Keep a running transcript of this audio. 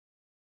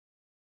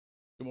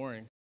Good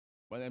morning.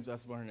 My name is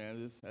Esteban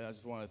Hernandez, and I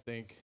just want to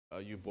thank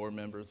you board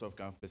members of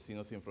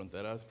Campesinos Sin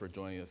Fronteras for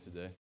joining us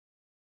today.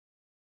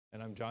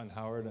 And I'm John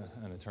Howard,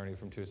 an attorney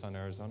from Tucson,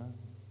 Arizona.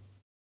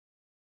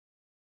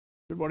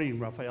 Good morning,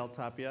 Rafael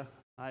Tapia.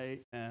 I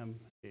am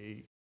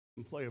an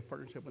employee of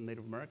Partnership with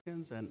Native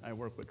Americans, and I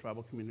work with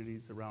tribal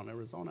communities around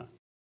Arizona.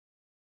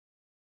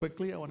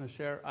 Quickly, I want to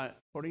share,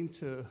 according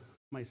to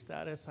my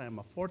status, I am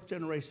a fourth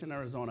generation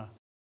Arizona,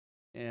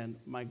 and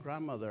my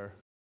grandmother,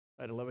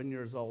 at 11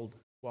 years old,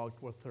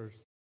 walked with her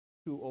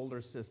two older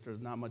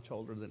sisters, not much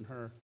older than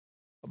her,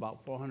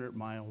 about 400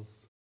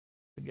 miles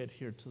to get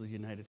here to the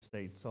United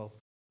States. So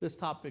this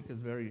topic is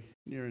very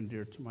near and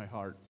dear to my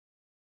heart.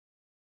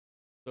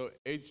 So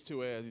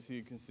H2A, as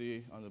you can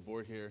see on the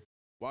board here,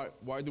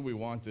 why do we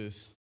want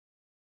this?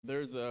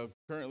 There's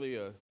currently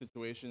a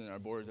situation in our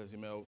borders, as you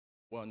may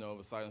well know, of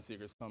asylum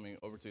seekers coming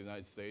over to the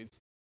United States.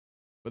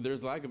 But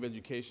there's lack of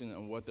education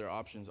on what their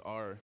options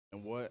are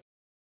and what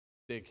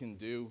they can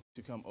do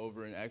to come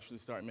over and actually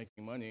start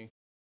making money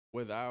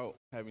without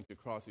having to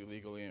cross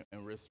illegally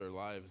and risk their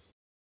lives.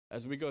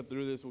 As we go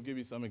through this, we'll give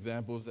you some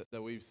examples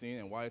that we've seen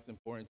and why it's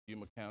important to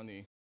Yuma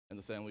County and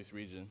the San Luis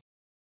region.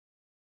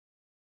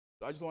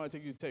 So I just want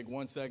to take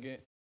 1 second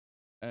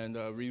and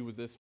read with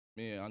this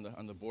me on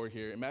the board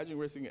here. Imagine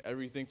risking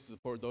everything to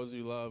support those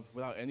you love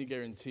without any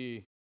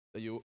guarantee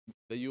that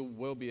you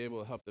will be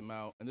able to help them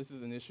out. And this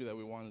is an issue that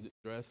we want to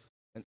address,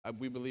 and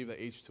we believe that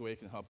H2A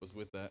can help us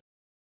with that.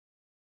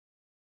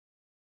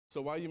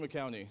 So why Yuma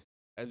County?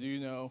 As you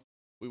know,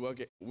 we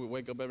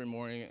wake up every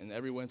morning, and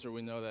every winter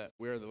we know that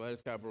we are the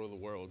lettuce capital of the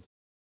world.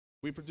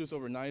 We produce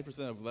over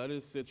 90% of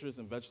lettuce, citrus,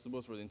 and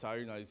vegetables for the entire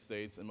United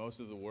States and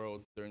most of the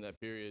world during that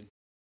period.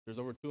 There's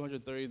over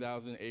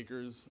 230,000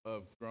 acres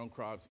of grown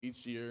crops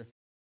each year,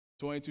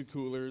 22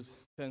 coolers,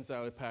 10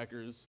 salad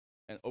packers,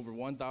 and over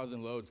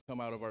 1,000 loads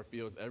come out of our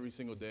fields every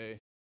single day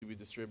to be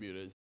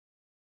distributed.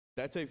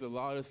 That takes a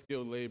lot of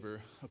skilled labor.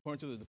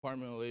 According to the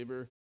Department of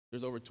Labor,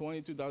 there's over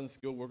 22,000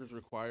 skilled workers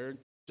required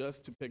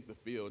just to pick the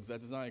fields.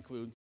 That does not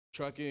include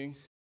trucking,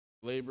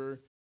 labor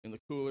in the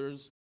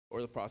coolers,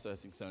 or the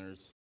processing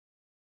centers.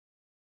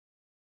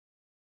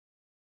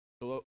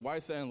 So why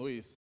San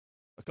Luis?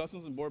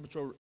 Customs and Border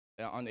Patrol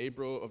on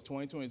April of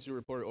 2022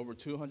 reported over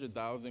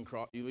 200,000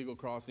 illegal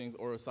crossings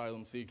or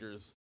asylum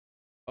seekers.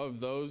 Of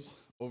those,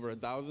 over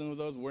 1,000 of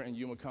those were in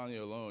Yuma County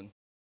alone.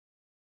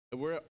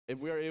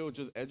 If we are able to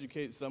just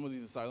educate some of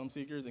these asylum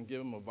seekers and give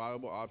them a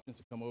viable option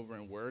to come over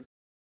and work,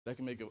 that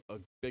can make a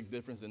big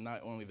difference in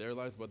not only their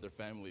lives, but their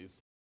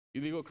families.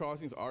 Illegal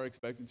crossings are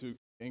expected to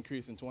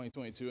increase in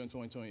 2022 and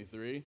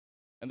 2023,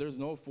 and there's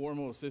no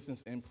formal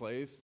assistance in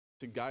place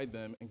to guide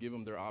them and give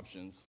them their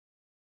options.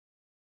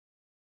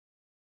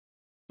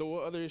 So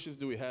what other issues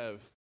do we have?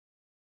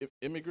 If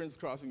immigrants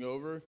crossing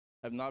over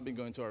have not been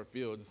going to our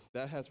fields,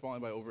 that has fallen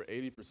by over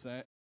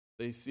 80%.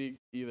 They seek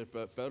either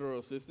federal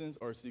assistance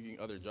or seeking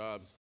other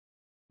jobs.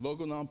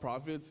 Local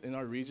nonprofits in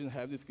our region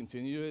have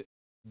discontinued it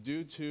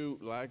due to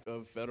lack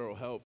of federal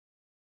help.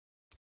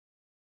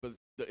 But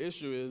the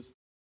issue is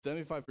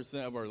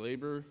 75% of our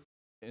labor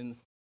in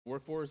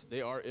workforce,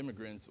 they are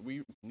immigrants.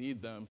 We need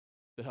them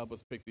to help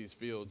us pick these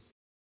fields.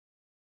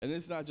 And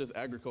it's not just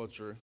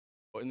agriculture.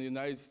 In the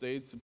United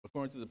States,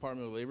 according to the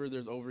Department of Labor,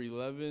 there's over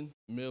 11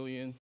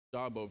 million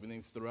job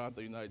openings throughout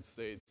the United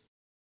States.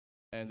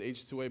 And the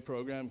H2A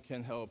program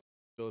can help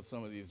fill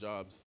some of these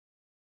jobs.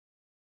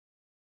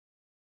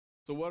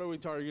 So what are we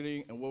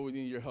targeting and what we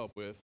need your help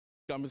with?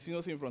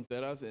 Campesinos Sin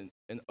Fronteras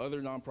and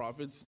other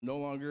nonprofits no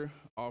longer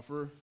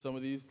offer some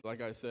of these,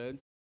 like I said,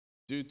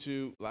 due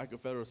to lack of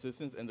federal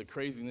assistance and the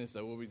craziness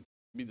that we'll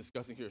be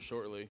discussing here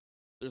shortly.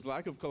 There's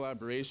lack of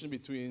collaboration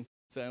between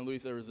San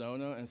Luis,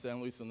 Arizona and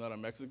San Luis, Sonora,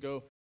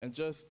 Mexico, and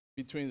just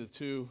between the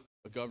two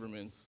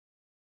governments.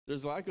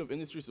 There's lack of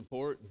industry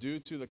support due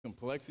to the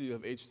complexity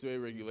of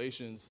H2A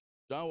regulations.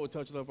 John will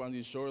touch up on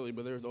these shortly,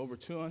 but there's over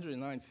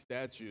 209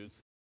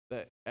 statutes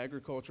that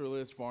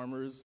agriculturalists,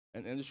 farmers,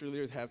 and industry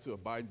leaders have to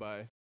abide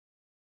by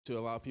to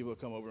allow people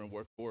to come over and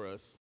work for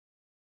us.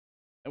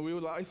 And we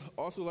would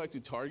also like to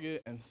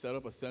target and set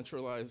up a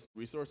centralized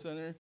resource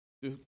center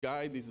to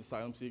guide these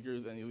asylum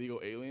seekers and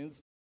illegal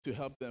aliens to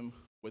help them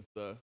with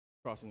the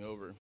crossing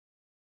over.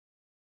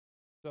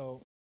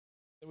 So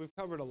we've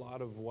covered a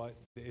lot of what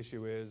the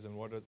issue is and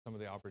what are some of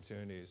the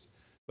opportunities,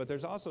 but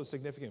there's also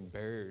significant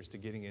barriers to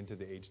getting into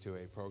the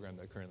H2A program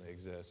that currently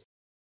exists.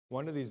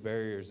 One of these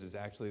barriers is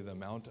actually the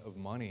amount of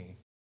money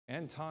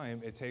and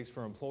time it takes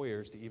for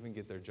employers to even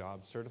get their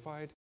jobs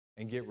certified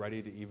and get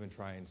ready to even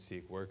try and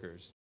seek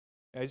workers.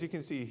 As you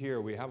can see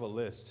here, we have a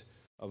list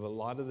of a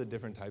lot of the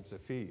different types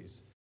of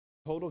fees.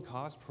 Total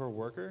cost per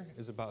worker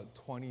is about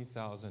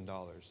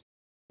 $20,000.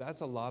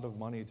 That's a lot of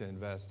money to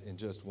invest in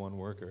just one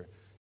worker,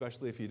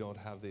 especially if you don't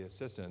have the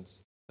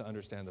assistance to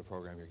understand the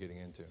program you're getting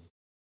into.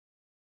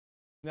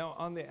 Now,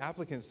 on the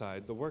applicant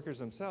side, the workers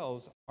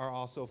themselves are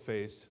also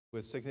faced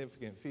with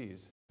significant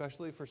fees,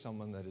 especially for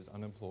someone that is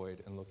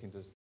unemployed and looking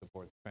to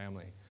support the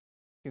family.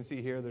 You can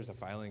see here there's a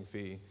filing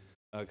fee,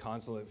 a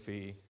consulate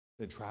fee,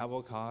 the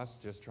travel costs,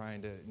 just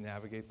trying to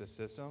navigate the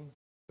system,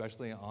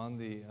 especially on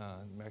the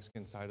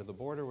Mexican side of the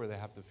border where they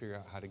have to figure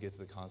out how to get to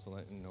the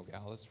consulate in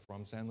Nogales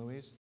from San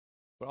Luis.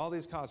 But all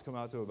these costs come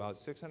out to about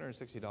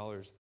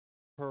 $660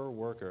 per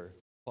worker,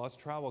 plus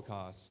travel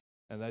costs,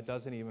 and that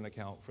doesn't even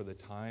account for the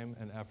time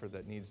and effort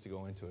that needs to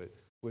go into it,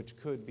 which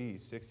could be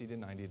 60 to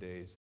 90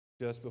 days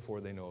just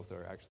before they know if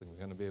they're actually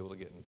going to be able to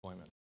get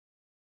employment.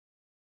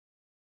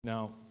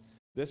 Now,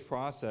 this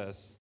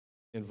process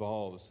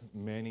involves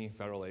many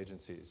federal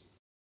agencies.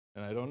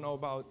 And I don't know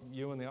about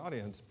you in the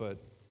audience,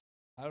 but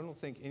I don't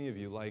think any of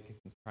you like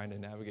trying to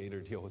navigate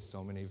or deal with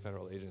so many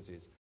federal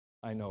agencies.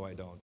 I know I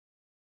don't.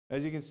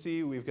 As you can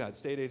see, we've got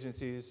state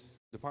agencies,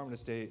 Department of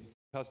State,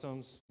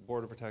 Customs,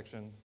 Border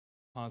Protection,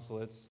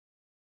 consulates.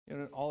 You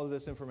know, all of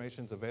this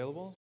information is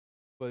available,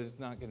 but it's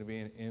not going to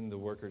be in the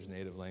worker's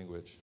native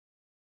language.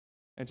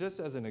 And just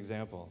as an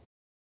example,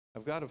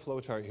 I've got a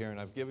flow chart here, and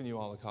I've given you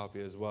all a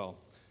copy as well.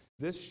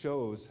 This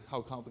shows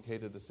how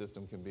complicated the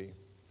system can be.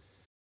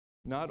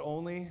 Not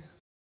only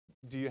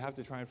do you have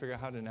to try and figure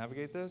out how to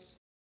navigate this,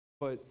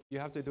 but you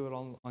have to do it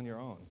on your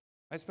own.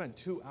 I spent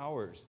 2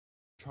 hours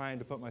trying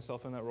to put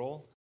myself in that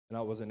role, and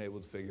I wasn't able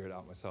to figure it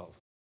out myself.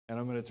 And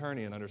I'm an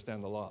attorney and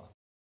understand the law.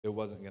 It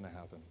wasn't going to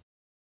happen.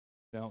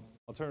 Now,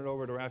 I'll turn it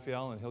over to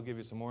Raphael, and he'll give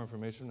you some more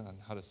information on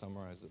how to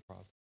summarize the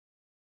process.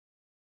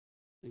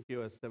 Thank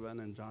you,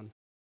 Esteban and John.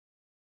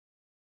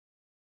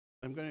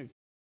 I'm going to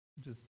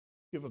just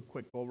give a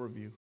quick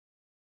overview.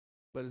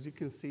 But as you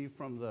can see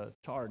from the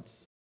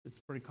charts, it's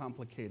pretty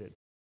complicated.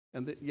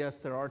 And yes,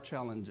 there are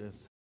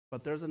challenges,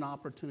 but there's an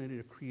opportunity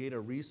to create a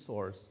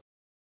resource,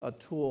 a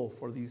tool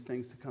for these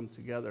things to come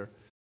together,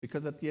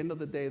 because at the end of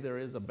the day, there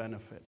is a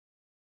benefit.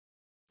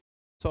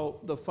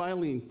 So the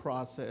filing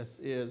process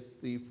is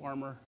the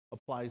farmer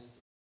applies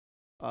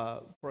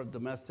for a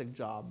domestic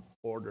job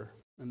order,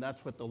 and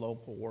that's with the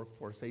local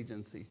workforce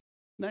agency.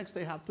 Next,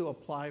 they have to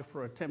apply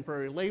for a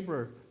temporary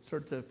labor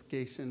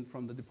certification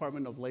from the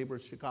Department of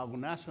Labor's Chicago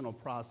National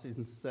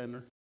Processing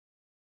Center.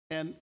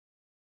 And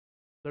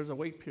there's a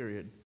wait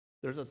period.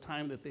 There's a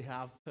time that they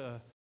have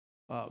to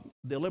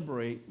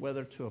deliberate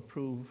whether to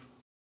approve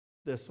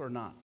this or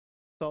not.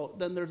 So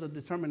then there's a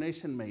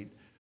determination made.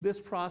 This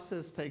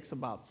process takes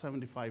about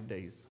 75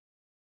 days.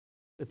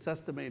 It's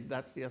estimated,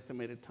 that's the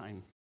estimated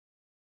time.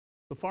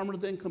 The farmer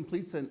then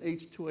completes an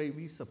H2A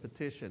visa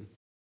petition.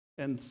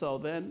 And so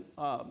then,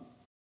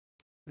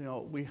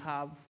 we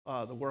have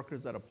the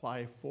workers that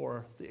apply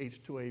for the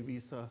H2A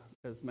visa.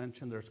 As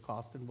mentioned, there's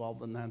cost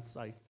involved on that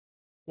side.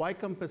 Why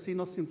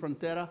Campesinos Sin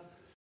Frontera?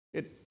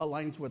 It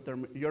aligns with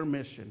your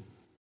mission.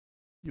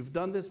 You've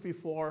done this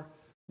before.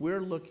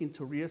 We're looking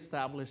to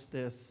reestablish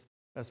this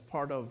as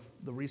part of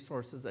the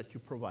resources that you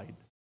provide.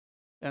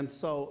 And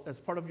so as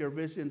part of your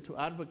vision to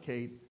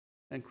advocate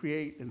and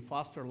create and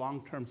foster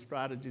long-term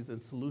strategies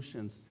and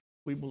solutions,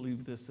 we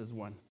believe this is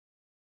one.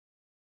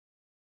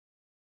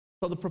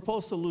 So the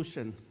proposed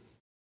solution,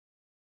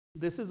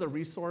 this is a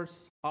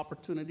resource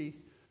opportunity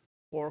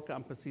for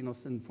Campesinos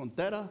Sin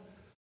Frontera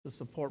to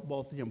support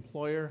both the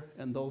employer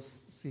and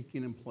those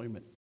seeking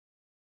employment.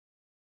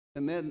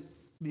 And then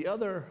the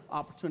other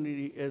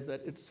opportunity is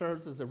that it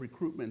serves as a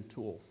recruitment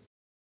tool.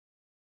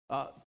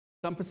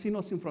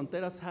 Campesinos Sin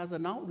Fronteras has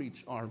an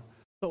outreach arm,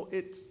 so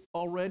it's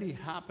already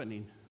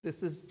happening.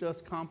 This is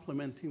just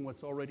complementing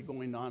what's already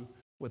going on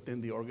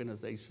within the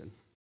organization.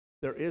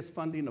 There is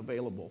funding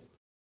available.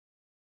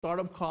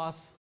 Startup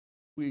costs,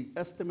 we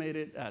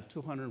estimated at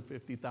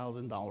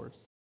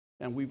 $250,000,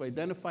 and we've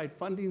identified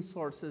funding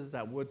sources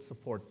that would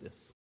support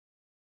this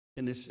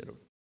initiative.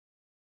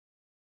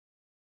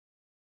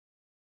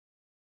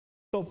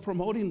 So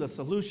promoting the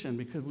solution,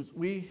 because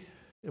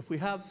if we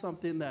have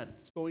something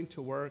that's going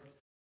to work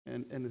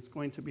and it's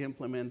going to be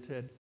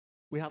implemented,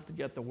 we have to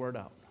get the word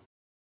out.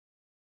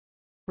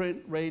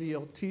 Print,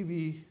 radio,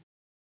 TV,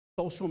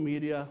 social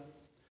media.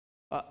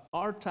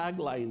 Our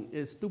tagline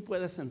is, tú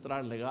puedes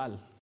entrar legal.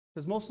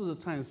 Because most of the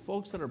times,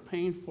 folks that are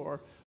paying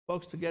for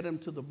folks to get them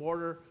to the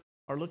border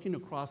are looking to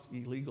cross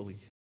illegally.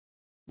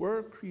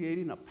 We're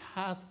creating a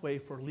pathway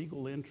for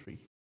legal entry.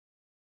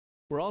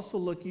 We're also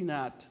looking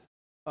at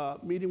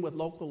meeting with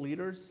local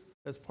leaders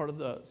as part of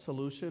the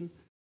solution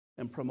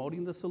and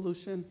promoting the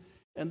solution,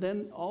 and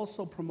then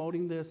also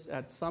promoting this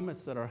at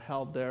summits that are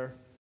held there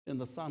in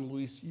the San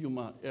Luis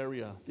Yuma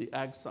area, the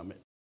Ag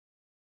Summit.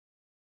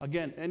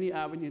 Again, any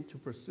avenue to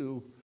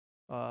pursue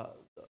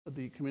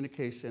the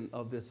communication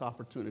of this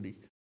opportunity.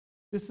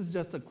 This is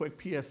just a quick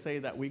PSA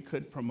that we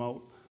could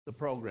promote the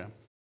program.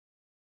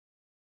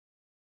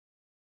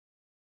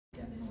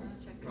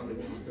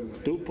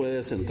 Tú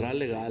puedes entrar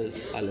legal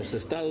a los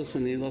Estados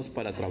Unidos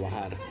para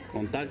trabajar.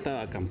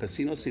 Contacta a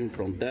Campesinos Sin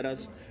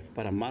Fronteras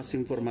para más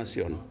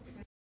información.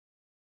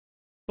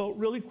 So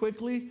really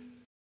quickly,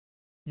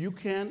 you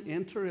can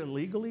enter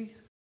illegally,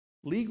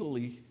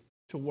 legally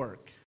to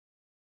work.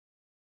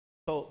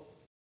 So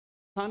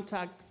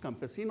contact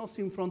Campesinos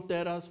Sin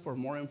Fronteras for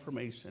more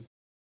information.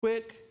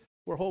 Quick,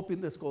 we're hoping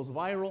this goes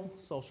viral,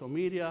 social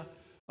media,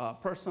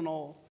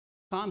 personal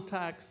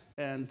contacts,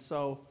 and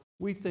so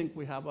we think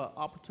we have an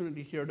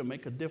opportunity here to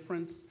make a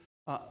difference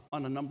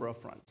on a number of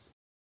fronts.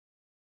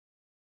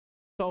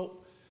 So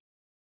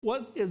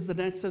what is the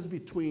nexus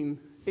between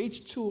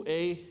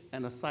H2A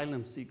and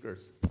asylum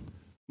seekers?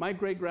 My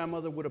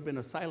great-grandmother would have been an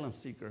asylum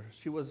seeker.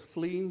 She was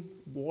fleeing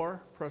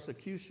war,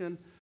 persecution.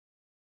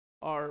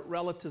 Our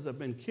relatives have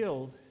been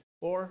killed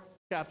or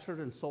captured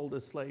and sold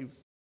as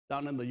slaves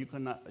down in the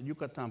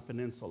Yucatan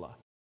Peninsula.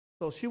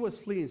 So she was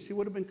fleeing. She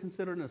would have been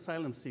considered an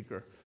asylum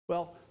seeker.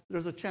 Well,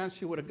 there's a chance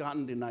she would have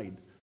gotten denied.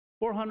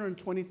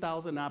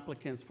 420,000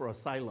 applicants for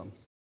asylum.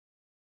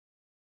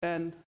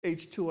 And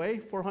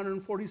H2A,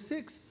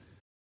 446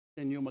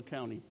 in Yuma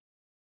County.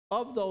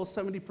 Of those,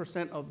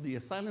 70% of the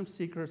asylum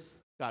seekers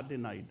got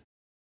denied.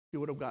 She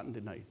would have gotten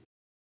denied.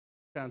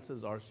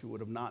 Chances are she would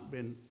have not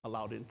been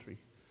allowed entry.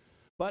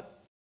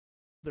 But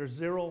there's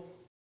zero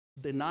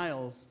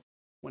denials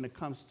when it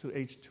comes to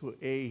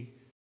H2A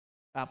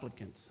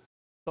applicants.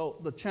 So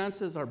the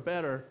chances are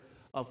better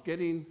of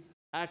getting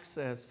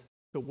access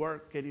to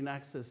work, getting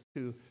access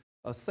to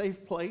a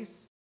safe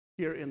place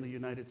here in the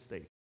United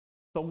States.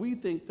 So we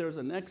think there's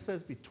an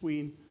excess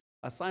between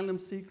asylum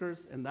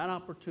seekers and that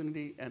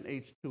opportunity and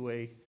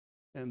H2A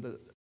and the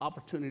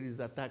opportunities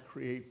that that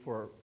create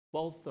for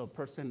both the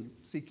person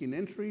seeking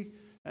entry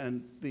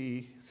and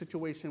the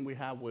situation we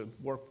have with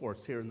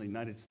workforce here in the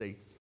United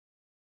States.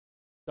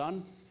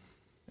 Done?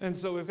 And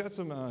so we've got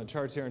some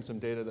charts here and some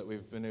data that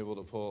we've been able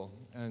to pull.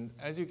 And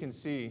as you can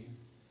see,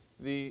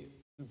 the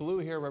blue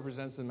here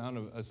represents the amount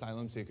of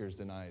asylum seekers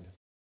denied.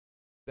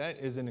 That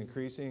is an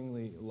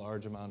increasingly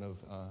large amount of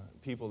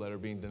people that are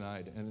being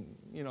denied. And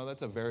you know,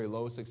 that's a very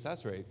low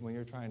success rate when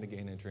you're trying to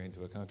gain entry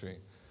into a country.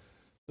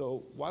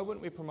 So why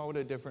wouldn't we promote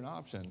a different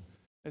option?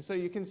 And so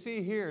you can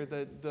see here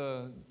that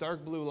the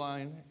dark blue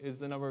line is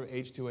the number of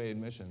H2A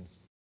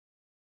admissions.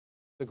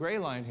 The gray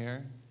line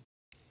here,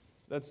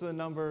 that's the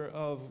number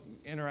of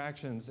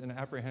interactions and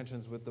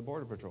apprehensions with the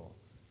Border Patrol.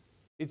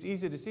 It's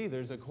easy to see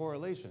there's a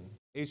correlation.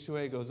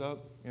 H2A goes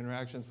up,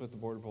 interactions with the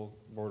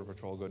Border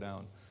Patrol go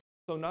down.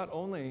 So not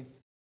only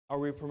are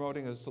we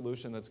promoting a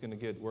solution that's going to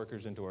get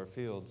workers into our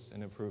fields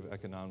and improve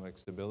economic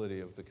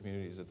stability of the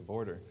communities at the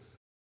border,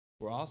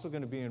 we're also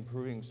going to be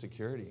improving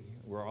security.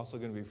 We're also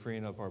going to be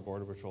freeing up our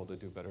Border Patrol to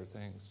do better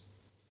things.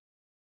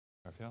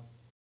 Rafael?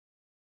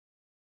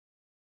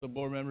 So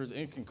board members,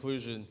 in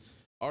conclusion,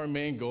 our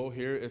main goal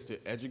here is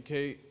to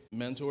educate,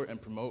 mentor, and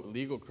promote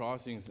legal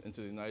crossings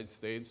into the United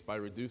States by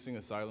reducing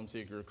asylum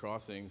seeker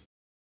crossings.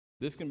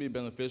 This can be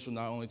beneficial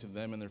not only to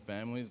them and their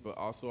families, but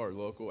also our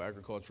local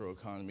agricultural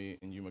economy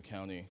in Yuma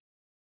County.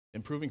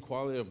 Improving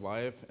quality of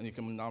life and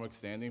economic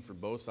standing for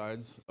both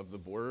sides of the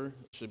border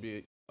should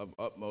be of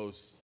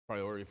utmost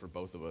priority for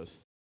both of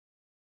us.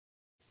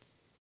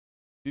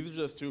 These are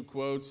just two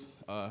quotes.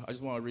 I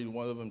just want to read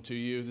one of them to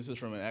you. This is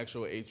from an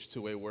actual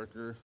H2A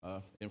worker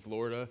in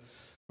Florida.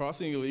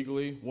 Crossing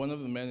illegally, one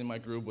of the men in my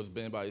group was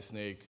bitten by a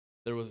snake.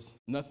 There was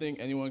nothing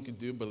anyone could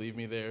do but leave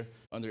me there.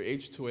 Under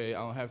H2A, I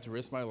don't have to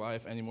risk my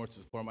life anymore to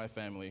support my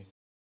family.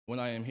 When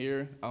I am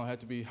here, I don't have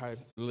to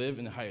live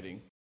in hiding.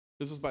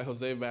 This was by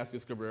Jose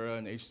Vasquez Cabrera,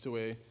 an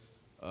H2A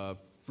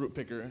fruit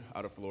picker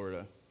out of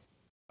Florida.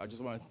 I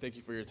just want to thank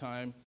you for your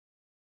time,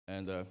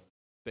 and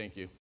thank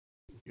you.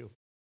 Thank you.